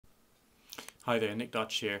Hi there, Nick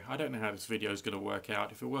Dutch here. I don't know how this video is going to work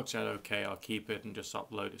out. If it works out okay, I'll keep it and just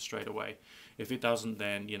upload it straight away. If it doesn't,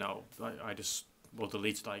 then, you know, I just will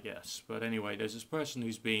delete it, I guess. But anyway, there's this person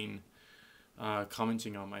who's been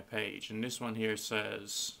commenting on my page, and this one here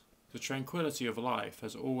says, "The tranquility of life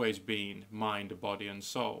has always been mind, body and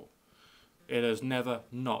soul. It has never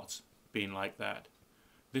not been like that.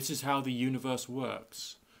 This is how the universe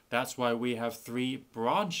works. That's why we have 3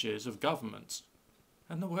 branches of government."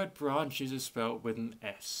 And the word branches is spelled with an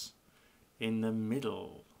S in the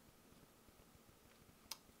middle.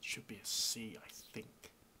 It should be a C, I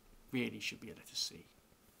think. Really should be a letter C.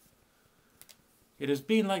 It has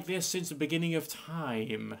been like this since the beginning of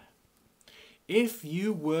time. If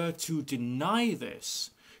you were to deny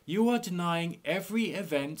this, you are denying every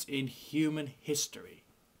event in human history.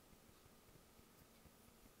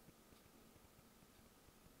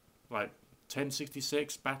 Like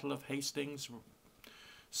 1066, Battle of Hastings,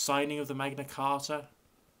 signing of the Magna Carta.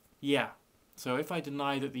 Yeah. So if I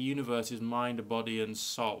deny that the universe is mind, body and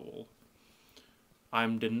soul,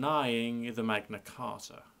 I'm denying the Magna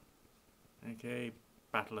Carta. Okay.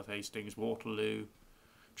 Battle of Hastings, Waterloo,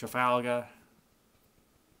 Trafalgar,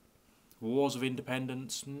 Wars of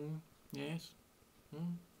Independence. Yes.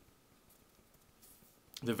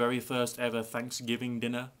 The very first ever Thanksgiving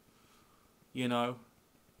dinner. You know.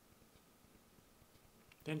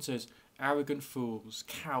 Then it says, "Arrogant fools,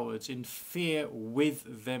 cowards, in fear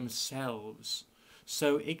with themselves,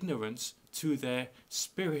 so ignorant to their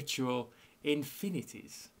spiritual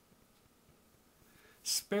infinities."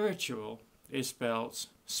 Spiritual is spelled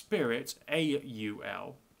spirit,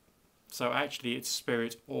 A-U-L. So actually it's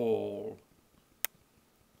spirit all.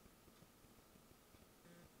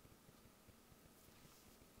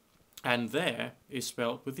 And there is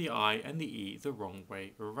spelled with the I and the E the wrong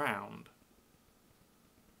way around.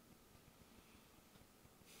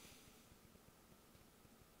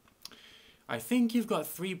 I think you've got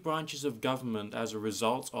 3 branches of government as a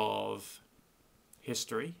result of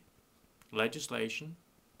history, legislation,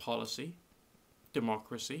 policy,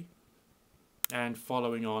 democracy, and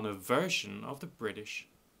following on a version of the British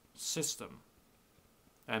system.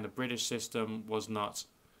 And the British system was not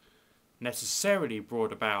necessarily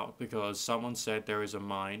brought about because someone said there is a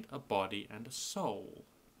mind, a body, and a soul.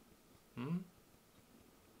 I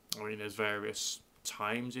mean, there's various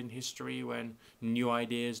times in history when new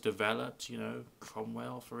ideas developed, you know,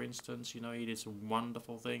 Cromwell, for instance, you know, he did some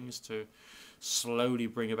wonderful things to slowly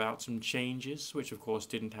bring about some changes, which of course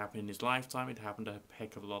didn't happen in his lifetime, it happened a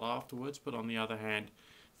heck of a lot afterwards, but on the other hand,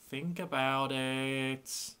 think about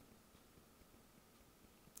it.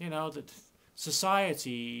 You know, that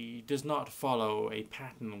society does not follow a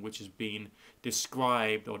pattern which has been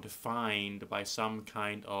described or defined by some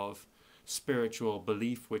kind of spiritual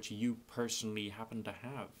belief which you personally happen to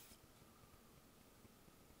have.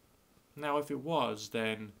 Now, if it was,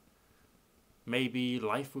 then maybe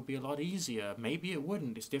life would be a lot easier. Maybe it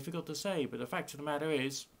wouldn't. It's difficult to say, but the fact of the matter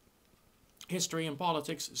is, history and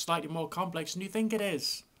politics is slightly more complex than you think it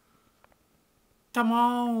is. Come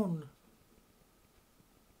on!